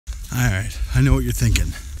Alright, I know what you're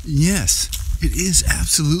thinking. Yes, it is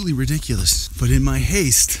absolutely ridiculous. But in my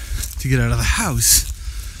haste to get out of the house,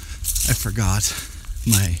 I forgot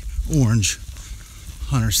my orange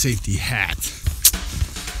hunter safety hat.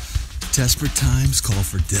 Desperate times call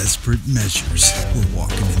for desperate measures. We're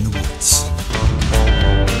walking in the woods.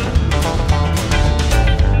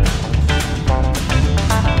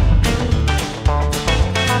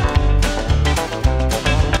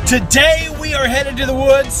 Today we are headed to the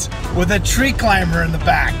woods with a tree climber in the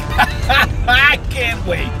back. I can't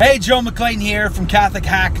wait. Hey, Joe McClane here from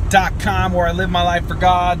CatholicHack.com, where I live my life for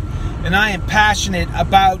God, and I am passionate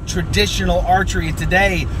about traditional archery. And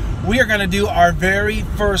today we are going to do our very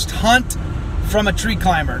first hunt from a tree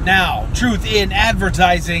climber. Now, truth in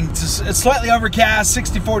advertising, it's slightly overcast,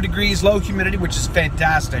 64 degrees, low humidity, which is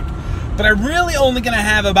fantastic. But I'm really only going to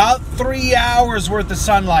have about 3 hours worth of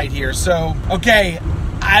sunlight here. So, okay,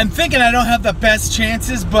 I'm thinking I don't have the best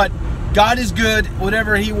chances, but God is good.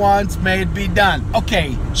 Whatever He wants, may it be done.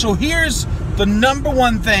 Okay, so here's the number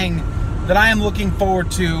one thing that I am looking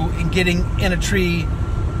forward to in getting in a tree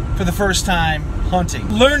for the first time hunting.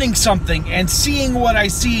 Learning something and seeing what I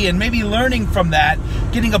see, and maybe learning from that,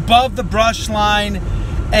 getting above the brush line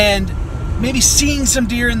and maybe seeing some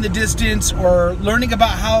deer in the distance, or learning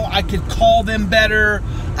about how I could call them better.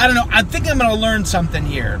 I don't know. I think I'm going to learn something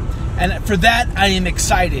here. And for that, I am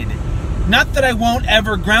excited. Not that I won't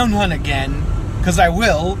ever ground hunt again, because I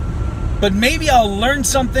will, but maybe I'll learn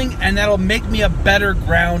something and that'll make me a better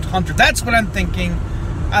ground hunter. That's what I'm thinking.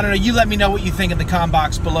 I don't know, you let me know what you think in the comment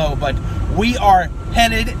box below, but we are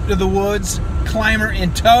headed to the woods, climber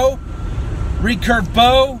in tow, recurve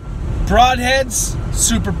bow, broadheads,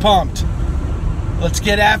 super pumped. Let's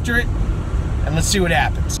get after it and let's see what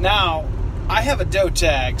happens. Now, I have a doe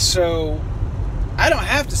tag, so I don't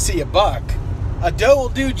have to see a buck. A doe will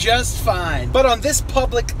do just fine. But on this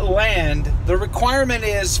public land, the requirement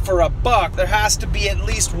is for a buck, there has to be at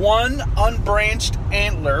least one unbranched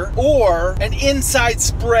antler or an inside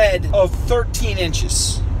spread of 13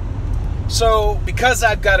 inches. So because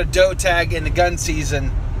I've got a doe tag in the gun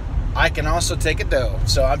season, I can also take a doe.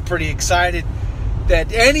 So I'm pretty excited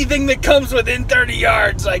that anything that comes within 30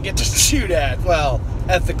 yards I get to shoot at. Well,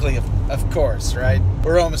 ethically, of course, right?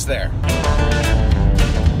 We're almost there.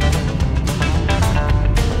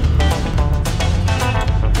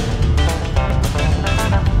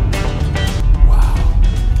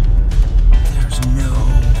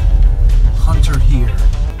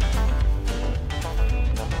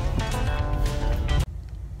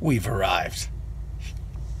 We've arrived.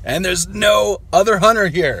 And there's no other hunter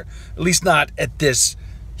here. At least not at this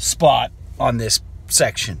spot on this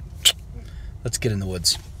section. Let's get in the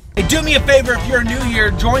woods. Hey, do me a favor, if you're new here,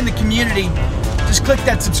 join the community. Just click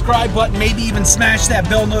that subscribe button, maybe even smash that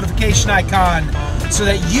bell notification icon so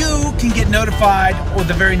that you can get notified when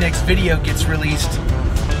the very next video gets released.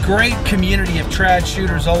 Great community of trad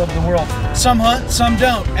shooters all over the world. Some hunt, some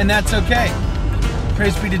don't, and that's okay.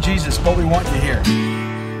 Praise be to Jesus, but we want you here.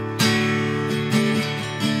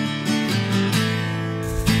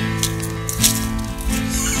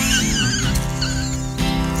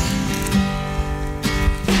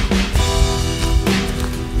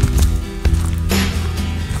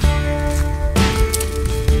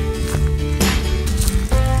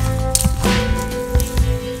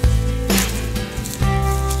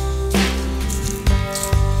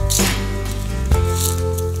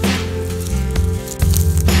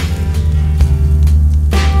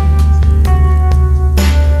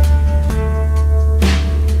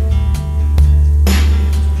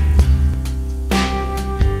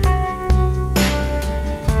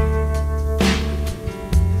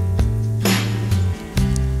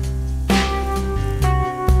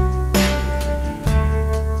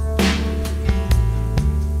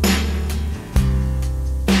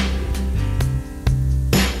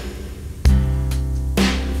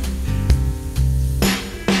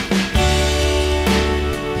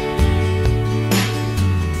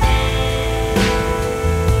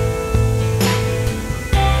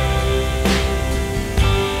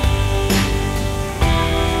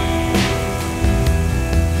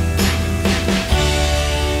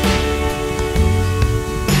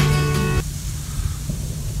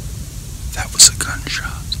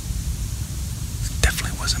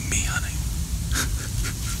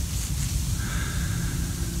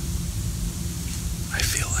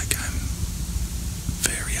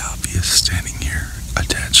 Standing here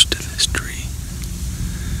attached to this tree.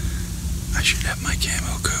 I should have my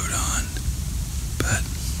camo coat on, but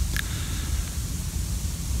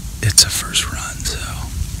it's a first run, so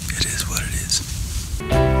it is what it is.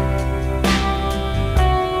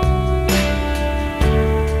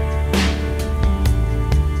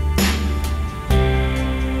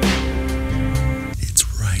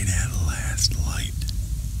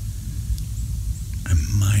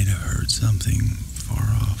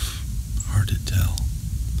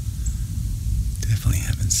 definitely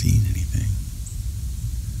haven't seen anything.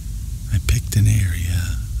 I picked an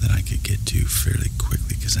area that I could get to fairly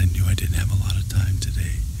quickly because I knew I didn't have a lot of time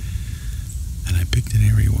today. And I picked an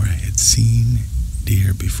area where I had seen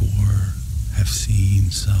deer before, have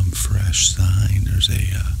seen some fresh sign. There's a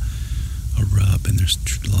rub, and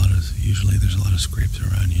usually there's a lot of scrapes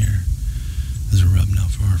around here. There's a rub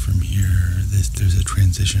not far from here. There's a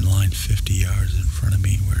transition line 50 yards in front of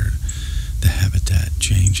me where the habitat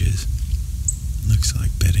changes. Looks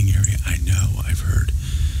like bedding area. I know I've heard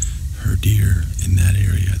deer in that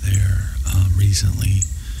area there. Recently,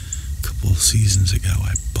 a couple of seasons ago,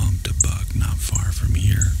 I bumped a buck not far from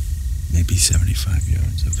here, maybe 75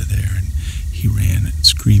 yards over there, and he ran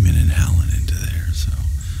screaming and howling into there. So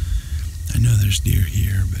I know there's deer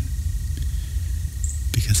here, but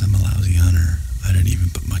because I'm a lousy hunter, I didn't even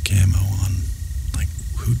put my camo on. Like,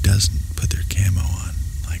 who doesn't put their camo on?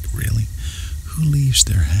 Like, really? Who leaves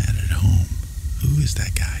their hat at home? Who is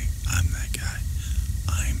that guy? I'm that guy.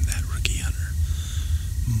 I'm that rookie hunter.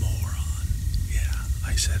 Moron. Yeah,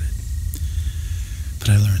 I said it. But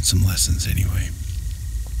I learned some lessons anyway.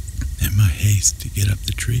 In my haste to get up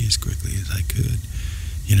the tree as quickly as I could,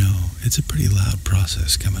 you know, it's a pretty loud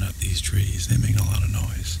process coming up these trees. They make a lot of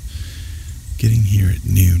noise. Getting here at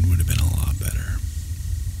noon would have been a lot better.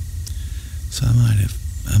 So I might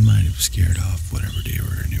have scared off whatever deer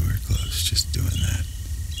were anywhere close just doing that.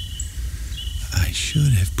 I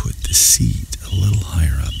should have put the seat a little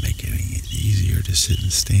higher up, making it easier to sit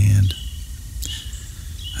and stand.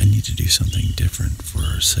 I need to do something different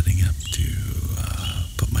for setting up to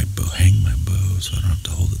hang my bow so I don't have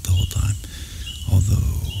to hold it the whole time.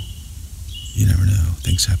 Although, you never know.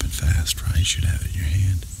 Things happen fast, right? You should have it in your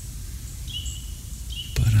hand.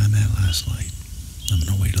 But I'm at last light. I'm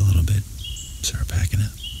going to wait a little bit, start packing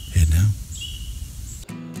up, heading home.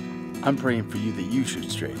 I'm praying for you that you shoot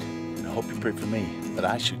straight. And I hope you pray for me that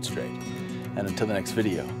I shoot straight. And until the next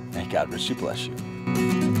video, may God richly bless you.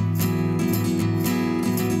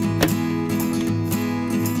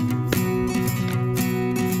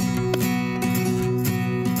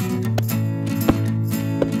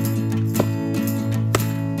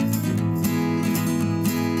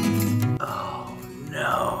 Oh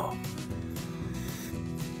no.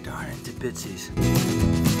 Darn it to bitsies.